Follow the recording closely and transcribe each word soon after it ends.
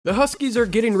The Huskies are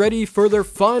getting ready for their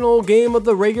final game of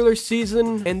the regular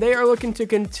season, and they are looking to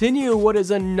continue what is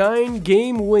a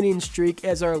 9-game winning streak,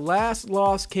 as our last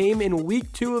loss came in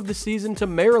week 2 of the season to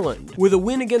Maryland. With a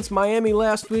win against Miami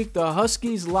last week, the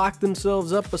Huskies locked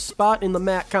themselves up a spot in the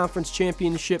MAC Conference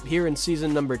Championship here in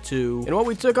season number 2. And while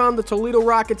we took on the Toledo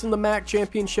Rockets in the MAC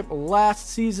Championship last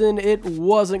season, it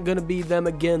wasn't going to be them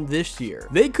again this year.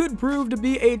 They could prove to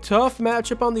be a tough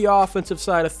matchup on the offensive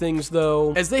side of things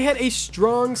though, as they had a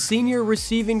strong senior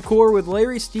receiving core with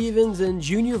Larry Stevens and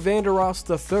Junior Vandeross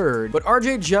III, but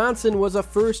RJ Johnson was a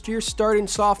first-year starting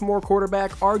sophomore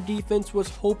quarterback our defense was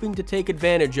hoping to take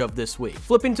advantage of this week.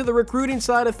 Flipping to the recruiting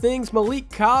side of things, Malik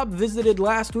Cobb visited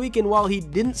last week, and while he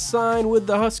didn't sign with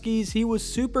the Huskies, he was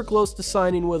super close to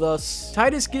signing with us.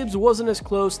 Titus Gibbs wasn't as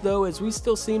close though, as we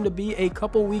still seem to be a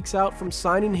couple weeks out from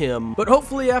signing him, but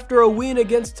hopefully after a win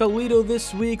against Toledo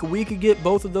this week, we could get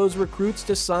both of those recruits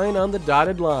to sign on the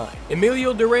dotted line.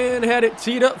 Emilio Duran had it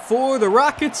teed up for the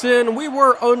Rockets, and we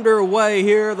were underway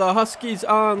here. The Huskies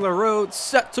on the road,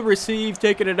 set to receive,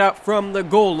 taking it out from the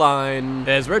goal line,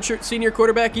 as redshirt senior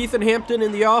quarterback Ethan Hampton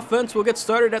in the offense will get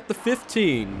started at the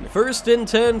 15. 1st and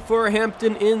 10 for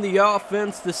Hampton in the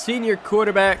offense, the senior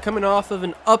quarterback coming off of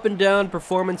an up-and-down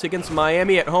performance against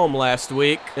Miami at home last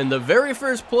week. In the very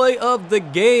first play of the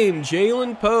game,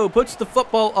 Jalen Poe puts the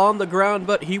football on the ground,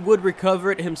 but he would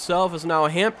recover it himself, as now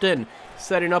Hampton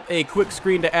setting up a quick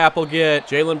screen to Applegate.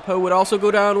 Jalen Poe would also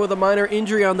go down with a minor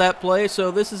injury on that play,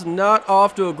 so this is not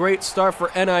off to a great start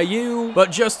for NIU,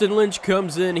 but Justin Lynch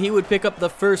comes in. He would pick up the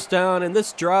first down, and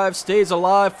this drive stays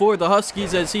alive for the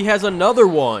Huskies as he has another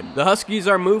one. The Huskies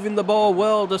are moving the ball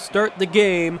well to start the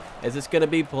game, as it's going to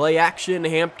be play action.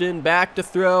 Hampton back to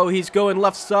throw. He's going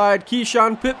left side.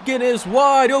 Keyshawn Pipkin is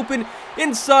wide open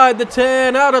inside the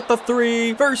 10, out at the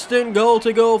 3. 1st and goal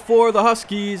to go for the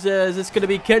Huskies, as it's going to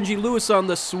be Kenji Lewis on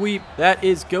the sweep. That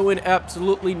is going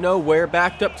absolutely nowhere.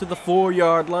 Backed up to the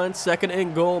 4-yard line. 2nd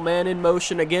and goal, man in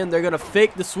motion again. They're going to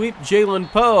fake the sweep. Jalen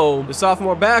Poe, the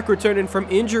sophomore back returning from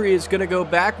injury, is going to go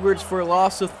backwards for a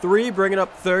loss of 3, bringing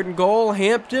up 3rd and goal.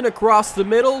 Hampton across the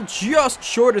middle, just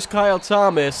short as Kyle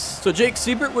Thomas. So Jake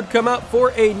Siebert would come out for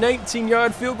a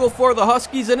 19-yard field goal for the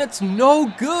Huskies, and it's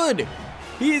no good.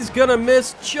 He's gonna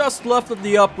miss just left of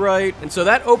the upright, and so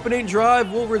that opening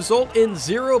drive will result in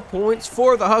 0 points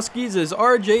for the Huskies as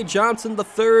RJ Johnson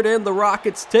III and the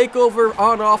Rockets take over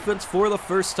on offense for the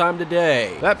first time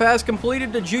today. That pass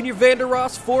completed to Junior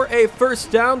Vandeross for a first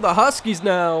down. The Huskies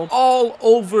now all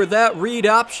over that read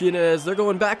option as they're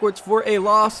going backwards for a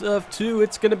loss of 2.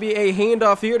 It's gonna be a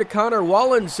handoff here to Connor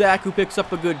Wallensack, who picks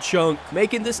up a good chunk,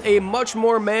 making this a much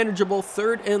more manageable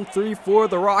 3rd and 3 for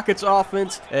the Rockets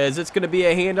offense, as it's gonna be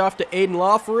a handoff to Aiden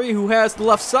Lawfery, who has the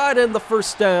left side and the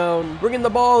first down. Bringing the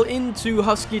ball into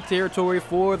Husky territory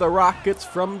for the Rockets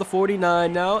from the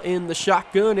 49 now in the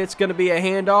shotgun. It's going to be a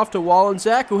handoff to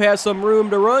Wallensack, who has some room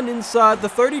to run inside the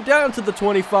 30 down to the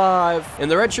 25. And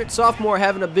the redshirt sophomore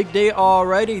having a big day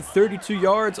already. 32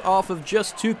 yards off of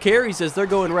just 2 carries as they're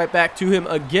going right back to him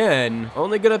again.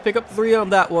 Only going to pick up 3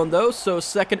 on that one though, so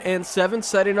 2nd and 7,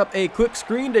 setting up a quick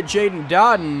screen to Jaden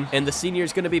Dodden. And the senior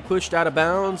is going to be pushed out of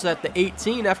bounds at the 18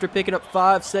 after picking up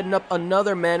 5, setting up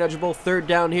another manageable 3rd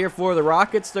down here for the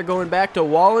Rockets. They're going back to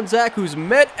Wallensack, who's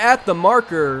met at the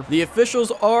marker. The officials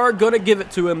are going to give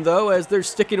it to him though, as they're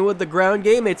sticking with the ground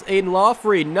game. It's Aiden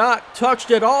Lawfery, not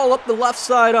touched at all up the left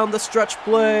side on the stretch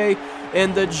play,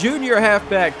 and the junior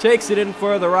halfback takes it in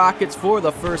for the Rockets for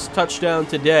the first touchdown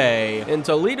today. And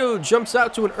Toledo jumps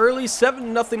out to an early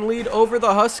 7-0 lead over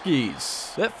the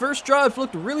Huskies. That first drive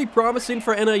looked really promising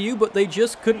for NIU, but they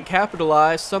just couldn't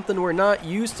capitalize, something we're not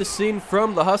used to seeing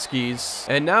from the Huskies.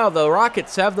 And now the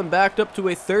Rockets have them backed up to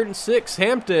a 3rd and 6.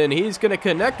 Hampton, he's going to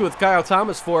connect with Kyle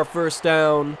Thomas for a first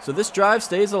down. So this drive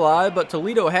stays alive, but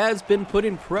Toledo has been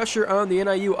putting pressure on the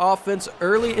NIU offense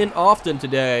early and often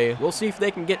today. We'll see if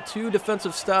they can get 2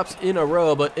 defensive stops in a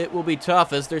row, but it will be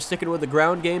tough as they're sticking with the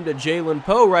ground game to Jalen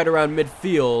Poe right around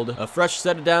midfield. A fresh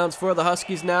set of downs for the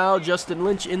Huskies now. Justin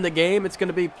Lynch in the game. It's going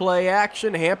to be play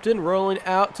action. Hampton rolling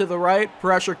out to the right.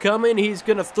 Pressure coming. He's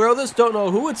going to throw this. Don't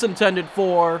know who it's intended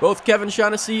for. Both Kevin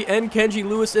Shaughnessy and Kenji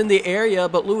Lewis in the area,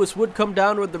 but Lewis would come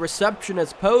down with the reception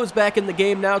as Poe's back in the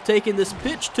game now, taking this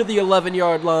pitch to the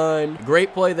 11-yard line.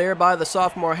 Great play there by the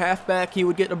sophomore halfback. He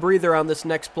would get a breather on this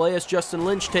next play as Justin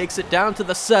Lynch takes it down to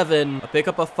the 7. A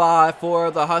pickup of 5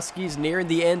 for the Huskies nearing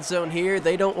the end zone here.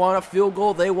 They don't want a field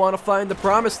goal. They want to find the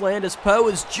promised land as Poe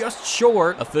is just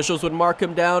short. Officials would mark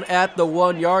him down at the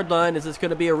 1-yard line. Is this going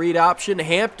to be a read option?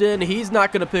 Hampton, he's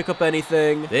not going to pick up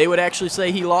anything. They would actually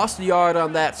say he lost a yard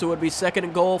on that, so it would be 2nd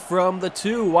and goal from the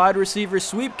 2. Wide receiver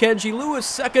sweep. Kenji Lewis,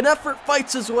 second effort,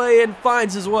 fights his way and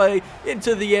finds his way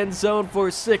into the end zone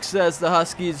for 6 as the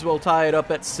Huskies will tie it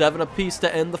up at 7 apiece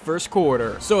to end the first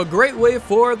quarter. So a great way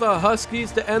for the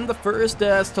Huskies to end the first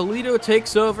as Toledo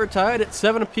takes over, tied at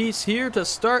 7 apiece here to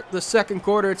start the second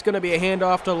quarter. It's going to be a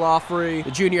handoff to Laughery.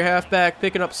 The junior halfback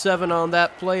picking up 7 on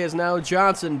that play is now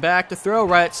Johnson back to throw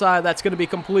right side. That's going to be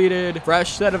completed.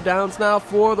 Fresh set of downs now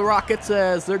for the Rockets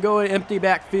as they're going empty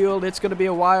backfield. It's going to be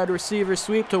a wide receiver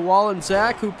sweep to Wallen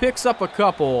Zach, who picks up a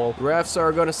couple. Refs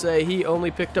are going to say he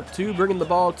only picked up 2, bringing the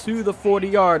ball to the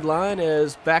 40-yard line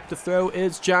as back to throw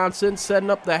is Johnson, setting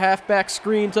up the halfback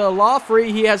screen to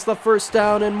Laughery. He has the first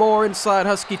down and more inside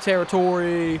Husky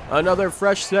territory. Another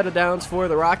fresh set of downs for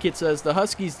the Rockets as the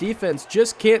Huskies defense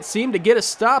just can't seem to get a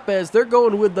stop as they're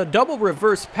going with the double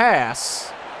reverse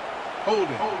pass.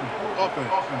 Holding.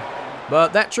 Offense.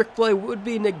 But that trick play would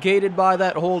be negated by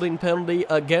that holding penalty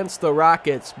against the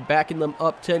Rockets, backing them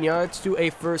up 10 yards to a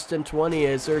 1st and 20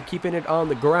 as they're keeping it on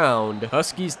the ground.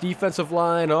 Huskies defensive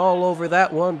line all over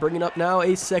that one, bringing up now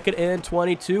a 2nd and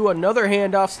 22. Another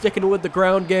handoff sticking with the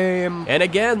ground game. And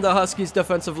again, the Huskies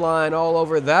defensive line all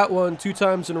over that one 2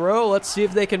 times in a row. Let's see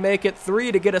if they can make it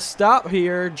 3 to get a stop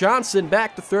here. Johnson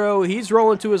back to throw. He's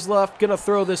rolling to his left, gonna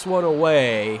throw this one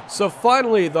away. So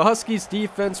finally, the Huskies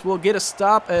defense will get a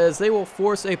stop as they will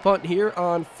force a punt here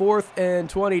on 4th and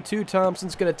 22.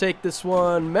 Thompson's going to take this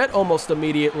one, met almost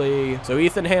immediately. So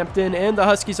Ethan Hampton and the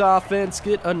Huskies offense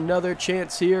get another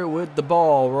chance here with the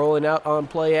ball. Rolling out on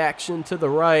play action to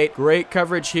the right. Great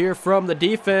coverage here from the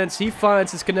defense. He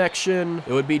finds his connection.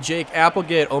 It would be Jake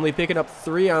Applegate only picking up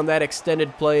 3 on that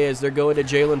extended play as they're going to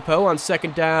Jalen Poe on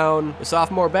 2nd down. The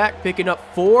sophomore back picking up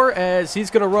 4 as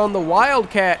he's going to run the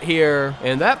Wildcat here.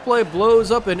 And that play blows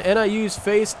up in NIU's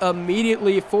face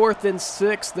immediately. 4th and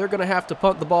 6. They're going to have to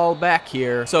punt the ball back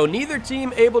here. So neither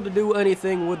team able to do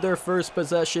anything with their first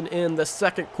possession in the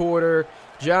second quarter.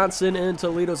 Johnson and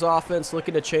Toledo's offense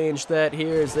looking to change that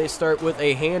here as they start with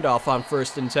a handoff on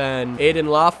 1st and 10. Aiden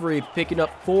Laughery picking up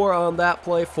 4 on that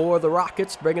play for the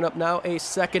Rockets, bringing up now a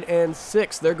 2nd and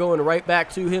 6. They're going right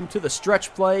back to him to the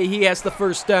stretch play. He has the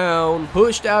first down.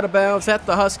 Pushed out of bounds at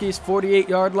the Huskies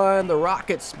 48-yard line. The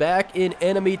Rockets back in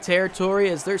enemy territory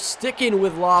as they're sticking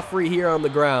with Laughery here on the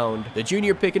ground. The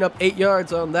junior picking up 8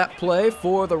 yards on that play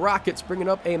for the Rockets, bringing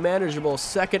up a manageable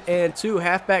 2nd and 2.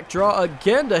 Halfback draw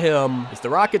again to him. As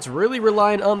the Rockets really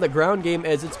relying on the ground game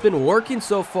as it's been working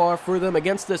so far for them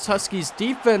against this Huskies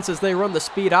defense as they run the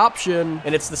speed option.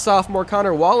 And it's the sophomore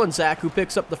Connor Wallensack who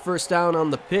picks up the first down on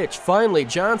the pitch. Finally,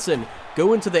 Johnson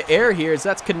go into the air here as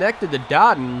that's connected to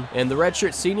Dodden. And the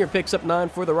redshirt senior picks up 9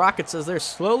 for the Rockets as they're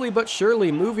slowly but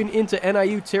surely moving into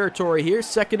NIU territory here.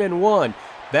 2nd and 1.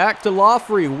 Back to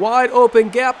Laughery, wide open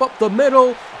gap up the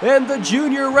middle, and the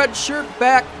junior redshirt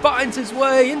back finds his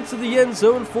way into the end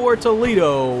zone for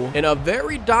Toledo. And a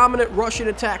very dominant rushing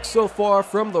attack so far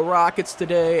from the Rockets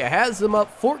today has them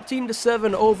up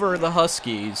 14-7 over the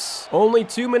Huskies. Only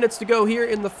 2 minutes to go here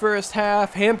in the first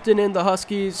half. Hampton and the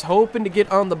Huskies hoping to get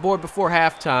on the board before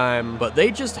halftime, but they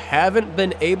just haven't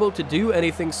been able to do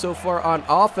anything so far on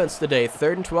offense today.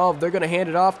 3rd and 12, they're going to hand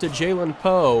it off to Jalen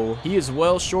Poe. He is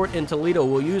well short, and Toledo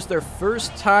will use their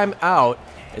first time out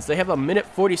as they have a minute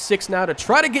 46 now to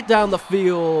try to get down the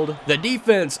field. The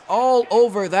defense all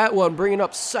over that one, bringing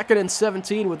up 2nd and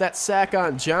 17 with that sack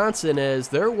on Johnson as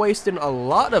they're wasting a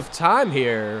lot of time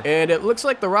here. And it looks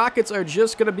like the Rockets are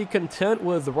just going to be content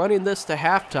with running this to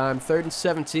halftime. 3rd and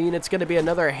 17, it's going to be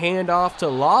another handoff to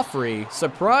Laughery.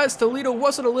 Surprised Toledo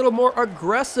wasn't a little more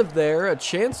aggressive there. A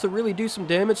chance to really do some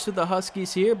damage to the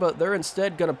Huskies here, but they're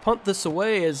instead going to punt this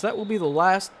away as that will be the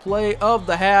last play of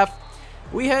the half.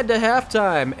 We head to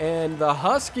halftime, and the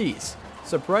Huskies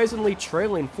surprisingly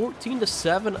trailing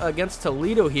 14-7 against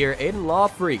Toledo here. Aiden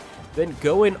Laughery been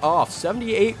going off.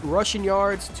 78 rushing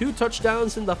yards, 2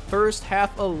 touchdowns in the first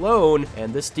half alone,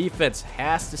 and this defense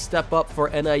has to step up for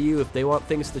NIU if they want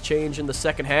things to change in the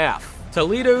second half.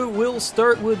 Toledo will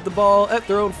start with the ball at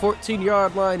their own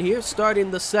 14-yard line here,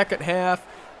 starting the second half.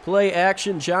 Play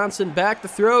action, Johnson back to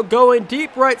throw, going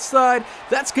deep right side.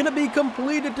 That's going to be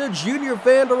completed to Junior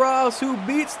Vandeross, who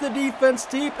beats the defense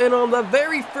deep, and on the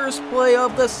very first play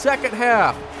of the second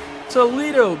half,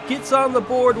 Toledo gets on the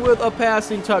board with a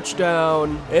passing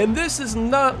touchdown. And this is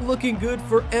not looking good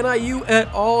for NIU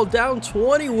at all. Down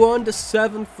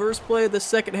 21-7. First play of the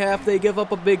second half, they give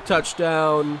up a big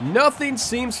touchdown. Nothing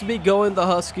seems to be going the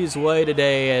Huskies' way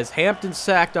today as Hampton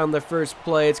sacked on their first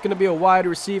play. It's going to be a wide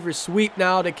receiver sweep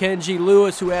now to Kenji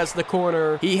Lewis, who has the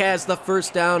corner. He has the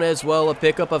first down as well, a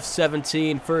pickup of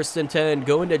 17, 1st and 10.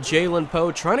 Going to Jalen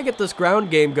Poe, trying to get this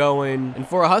ground game going. And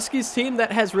for a Huskies team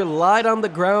that has relied on the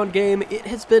ground game, it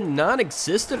has been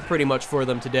non-existent pretty much for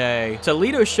them today.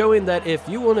 Toledo showing that if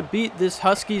you want to beat this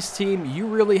Huskies team, you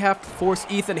really have to force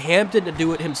Ethan Hampton to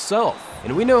do it himself.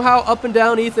 And we know how up and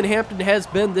down Ethan Hampton has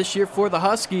been this year for the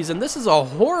Huskies, and this is a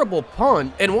horrible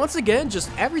punt. And once again,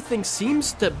 just everything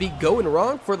seems to be going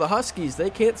wrong for the Huskies. They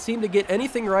can't seem to get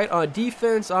anything right on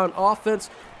defense, on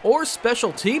offense, or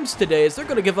special teams today, as they're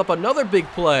going to give up another big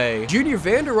play. Junior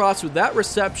Vandeross with that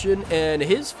reception, and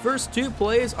his first two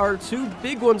plays are two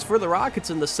big ones for the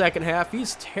Rockets in the second half.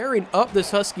 He's tearing up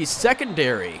this Huskies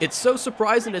secondary. It's so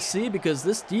surprising to see because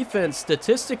this defense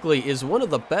statistically is one of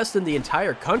the best in the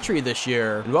entire country this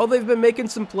year. And while they've been making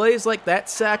some plays like that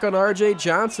sack on RJ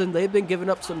Johnson, they've been giving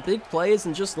up some big plays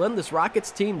and just letting this Rockets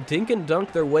team dink and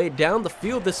dunk their way down the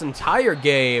field this entire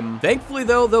game. Thankfully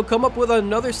though, they'll come up with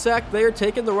another sack there,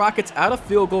 taking the Rockets out of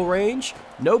field goal range.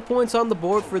 No points on the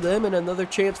board for them, and another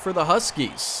chance for the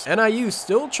Huskies. NIU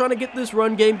still trying to get this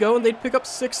run game going. They'd pick up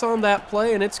 6 on that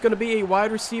play, and it's going to be a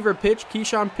wide receiver pitch.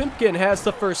 Keyshawn Pimpkin has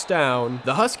the first down.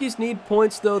 The Huskies need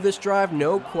points, though, this drive.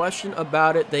 No question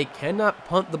about it. They cannot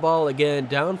punt the ball again.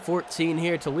 Down 14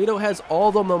 here. Toledo has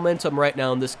all the momentum right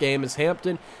now in this game as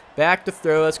Hampton back to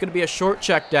throw. That's going to be a short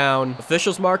check down.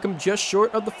 Officials mark him just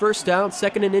short of the first down.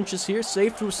 2nd and inches here.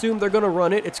 Safe to assume they're going to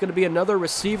run it. It's going to be another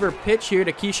receiver pitch here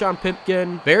to Keyshawn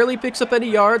Pimpkin. Barely picks up any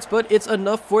yards, but it's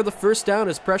enough for the first down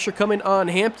as pressure coming on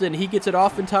Hampton. He gets it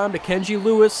off in time to Kenji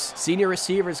Lewis. Senior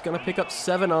receiver is going to pick up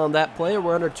 7 on that play.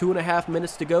 We're under 2.5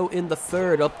 minutes to go in the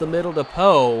third. Up the middle to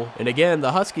Poe. And again,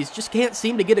 the Huskies just can't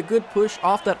seem to get a good push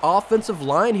off that offensive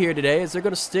line here today as they're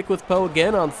going to stick with Poe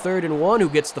again on 3rd and 1, who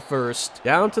gets the first.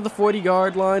 Down to the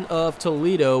 40-yard line of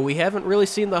Toledo. We haven't really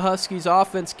seen the Huskies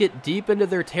offense get deep into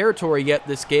their territory yet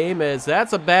this game, as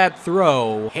that's a bad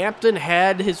throw. Hampton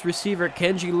had his receiver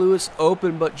Kenji Lewis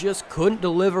open, but just couldn't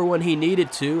deliver when he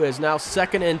needed to, as now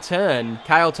 2nd and 10.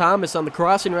 Kyle Thomas on the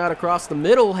crossing route across the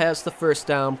middle has the first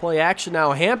down. Play action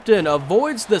now. Hampton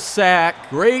avoids the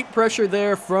sack. Great pressure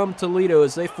there from Toledo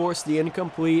as they force the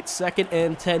incomplete. 2nd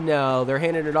and 10 now. They're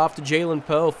handing it off to Jalen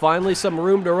Poe. Finally some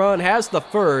room to run. Has the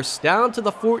first. Down to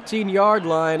the 14-yard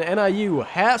line. NIU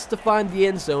has to find the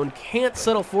end zone. Can't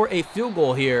settle for a field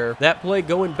goal here. That play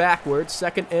going backwards.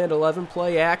 2nd and 11.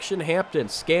 Play action. Hampton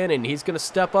scanning. He's going to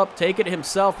step up, take it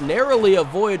himself. Narrowly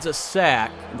avoids a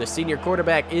sack. The senior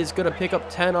quarterback is going to pick up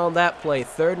 10 on that play.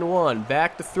 3rd and 1.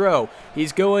 Back to throw.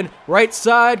 He's going right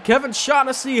side. Kevin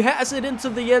Shaughnessy has it into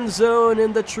the end zone,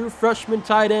 and the true freshman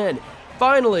tight end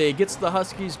finally gets the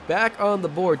Huskies back on the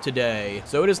board today.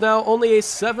 So it is now only a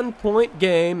 7-point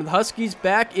game. The Huskies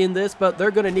back in this, but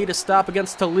they're going to need a stop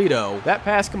against Toledo. That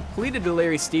pass completed to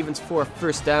Larry Stevens for a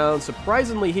first down.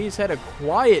 Surprisingly, he's had a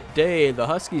quiet day. The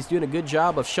Huskies doing a good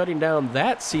job of shutting down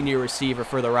that senior receiver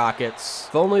for the Rockets.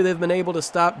 If only they've been able to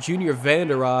stop Junior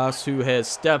Vandeross, who has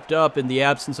stepped up in the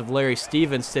absence of Larry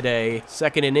Stevens today.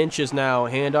 2nd and inches now.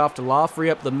 Handoff to Laufrey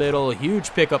up the middle.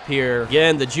 Huge pickup here.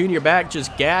 Again, the junior back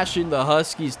just gashing the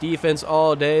Huskies defense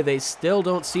all day. They still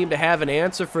don't seem to have an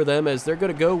answer for them, as they're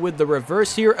going to go with the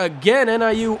reverse here again.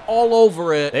 NIU all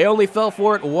over it. They only fell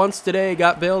for it once today,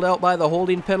 got bailed out by the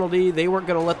holding penalty. They weren't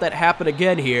going to let that happen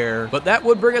again here. But that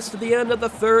would bring us to the end of the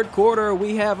third quarter.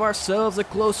 We have ourselves a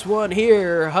close one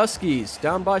here. Huskies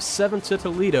down by 7 to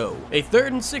Toledo. A 3rd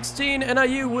and 16.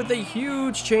 NIU with a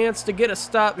huge chance to get a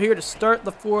stop here to start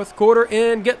the fourth quarter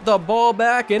and get the ball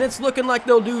back, and it's looking like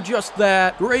they'll do just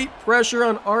that. Great pressure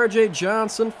on RJ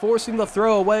Johnson, forcing the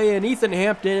throw away, and Ethan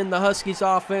Hampton and the Huskies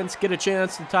offense get a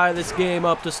chance to tie this game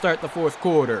up to start the fourth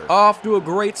quarter. Off to a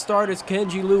great start as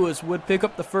Kenji Lewis would pick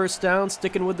up the first down,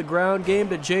 sticking with the ground game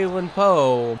to Jalen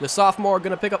Poe. The sophomore going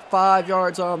to pick up 5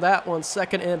 yards on that one.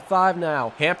 2nd and 5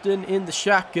 now. Hampton in the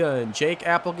shotgun. Jake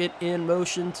Applegate in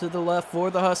motion to the left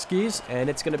for the Huskies, and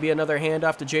it's going to be another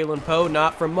handoff to Jalen Poe,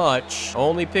 not for much.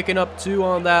 Only picking up 2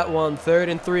 on that one. 3rd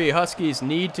and 3. Huskies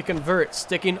need to convert,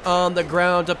 sticking on the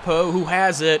ground to Poe. though, who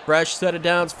has it. Fresh set of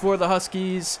downs for the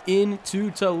Huskies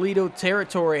into Toledo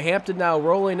territory. Hampton now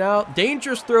rolling out.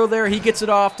 Dangerous throw there. He gets it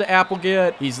off to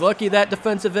Applegate. He's lucky that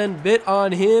defensive end bit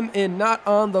on him and not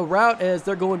on the route as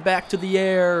they're going back to the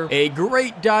air. A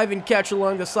great diving catch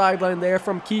along the sideline there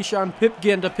from Keyshawn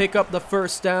Pipkin to pick up the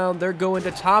first down. They're going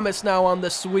to Thomas now on the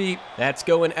sweep. That's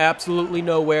going absolutely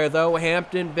nowhere, though.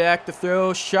 Hampton back to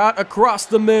throw. Shot across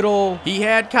the middle. He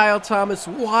had Kyle Thomas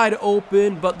wide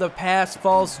open, but the pass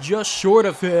falls just short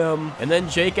of him. And then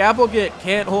Jake Applegate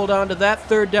can't hold on to that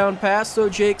third down pass, so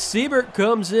Jake Siebert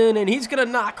comes in, and he's going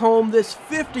to knock home this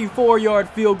 54-yard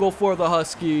field goal for the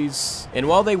Huskies. And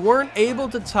while they weren't able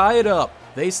to tie it up,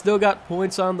 they still got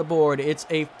points on the board. It's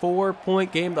a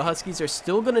 4-point game. The Huskies are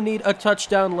still going to need a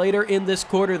touchdown later in this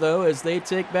quarter, though, as they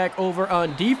take back over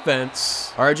on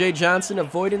defense. R.J. Johnson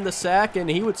avoiding the sack, and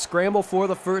he would scramble for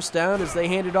the first down as they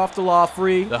hand it off to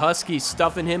Lawfrey. The Huskies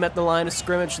stuffing him at the line of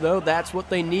scrimmage, though. That's what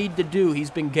they need to do.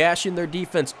 He's been gashing their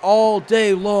defense all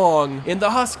day long. And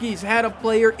the Huskies had a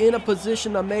player in a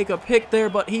position to make a pick there,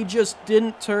 but he just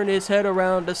didn't turn his head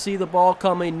around to see the ball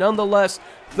coming. Nonetheless,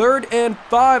 3rd and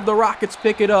 5, the Rockets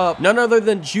pick it up. None other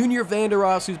than Junior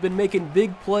Vanderos, who's been making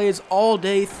big plays all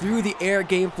day through the air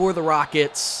game for the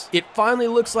Rockets. It finally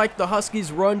looks like the Huskies'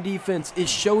 run defense is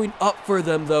showing up for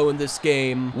them, though, in this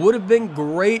game. Would have been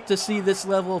great to see this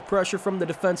level of pressure from the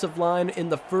defensive line in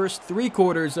the first 3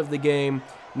 quarters of the game.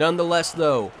 Nonetheless,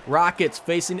 though, Rockets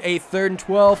facing a 3rd and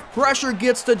 12. Pressure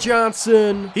gets to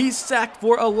Johnson. He's sacked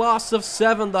for a loss of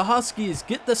 7. The Huskies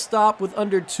get the stop with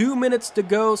under 2 minutes to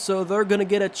go, so they're going to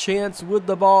get a chance with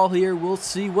the ball here. We'll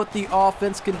see what the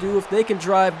offense can do if they can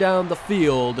drive down the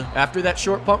field. After that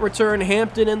short punt return,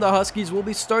 Hampton and the Huskies will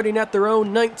be starting at their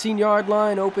own 19-yard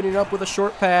line, opening up with a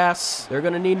short pass. They're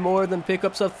going to need more than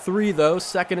pickups of 3, though.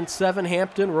 2nd and 7,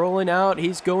 Hampton rolling out.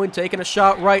 He's going, taking a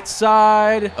shot right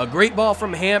side. A great ball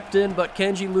from Hampton, but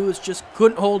Kenji Lewis just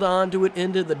couldn't hold on to it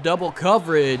into the double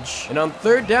coverage. And on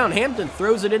 3rd down, Hampton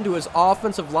throws it into his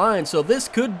offensive line, so this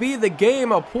could be the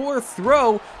game. A poor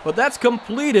throw, but that's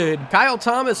completed. Kyle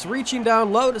Thomas reaching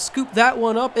down low to scoop that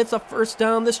one up. It's a first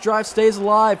down. This drive stays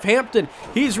alive. Hampton,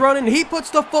 he's running. He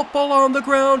puts the football on the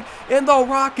ground, and the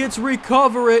Rockets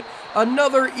recover it.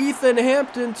 Another Ethan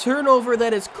Hampton turnover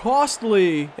that is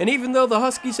costly. And even though the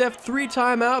Huskies have 3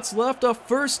 timeouts left, a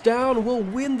first down will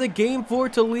win the game for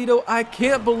Toledo. I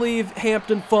can't believe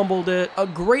Hampton fumbled it. A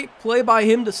great play by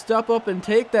him to step up and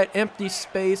take that empty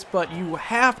space, but you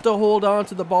have to hold on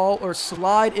to the ball or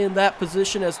slide in that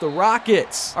position as the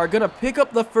Rockets are going to pick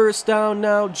up the first down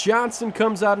now. Johnson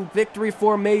comes out in victory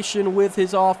formation with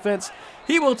his offense.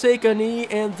 He will take a knee,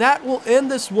 and that will end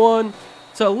this one.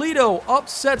 Toledo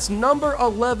upsets number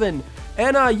 11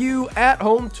 NIU at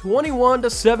home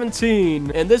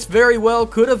 21-17, and this very well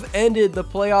could have ended the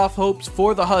playoff hopes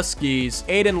for the Huskies.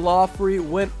 Aiden Lawfrey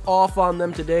went off on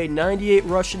them today, 98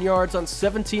 rushing yards on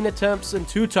 17 attempts and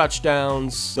 2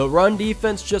 touchdowns. The run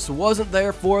defense just wasn't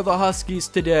there for the Huskies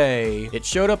today. It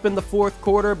showed up in the 4th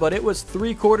quarter, but it was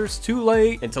 3 quarters too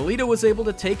late, and Toledo was able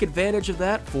to take advantage of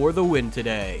that for the win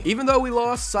today. Even though we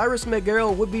lost, Cyrus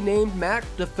McGarrell would be named MAC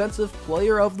Defensive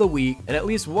Player of the Week, and at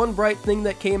least one bright thing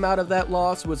that came out of that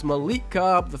loss was Malik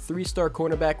Cobb, the 3-star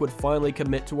cornerback, would finally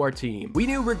commit to our team. We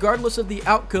knew regardless of the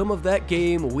outcome of that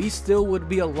game, we still would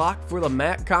be a lock for the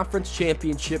MAC Conference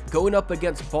Championship going up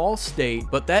against Ball State,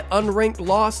 but that unranked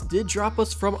loss did drop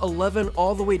us from 11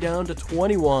 all the way down to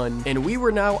 21, and we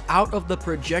were now out of the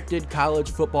projected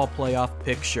college football playoff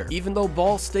picture. Even though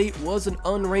Ball State was an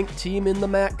unranked team in the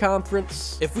MAC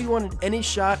Conference, if we wanted any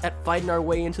shot at fighting our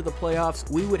way into the playoffs,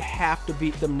 we would have to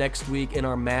beat them next week in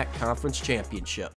our MAC Conference Championship.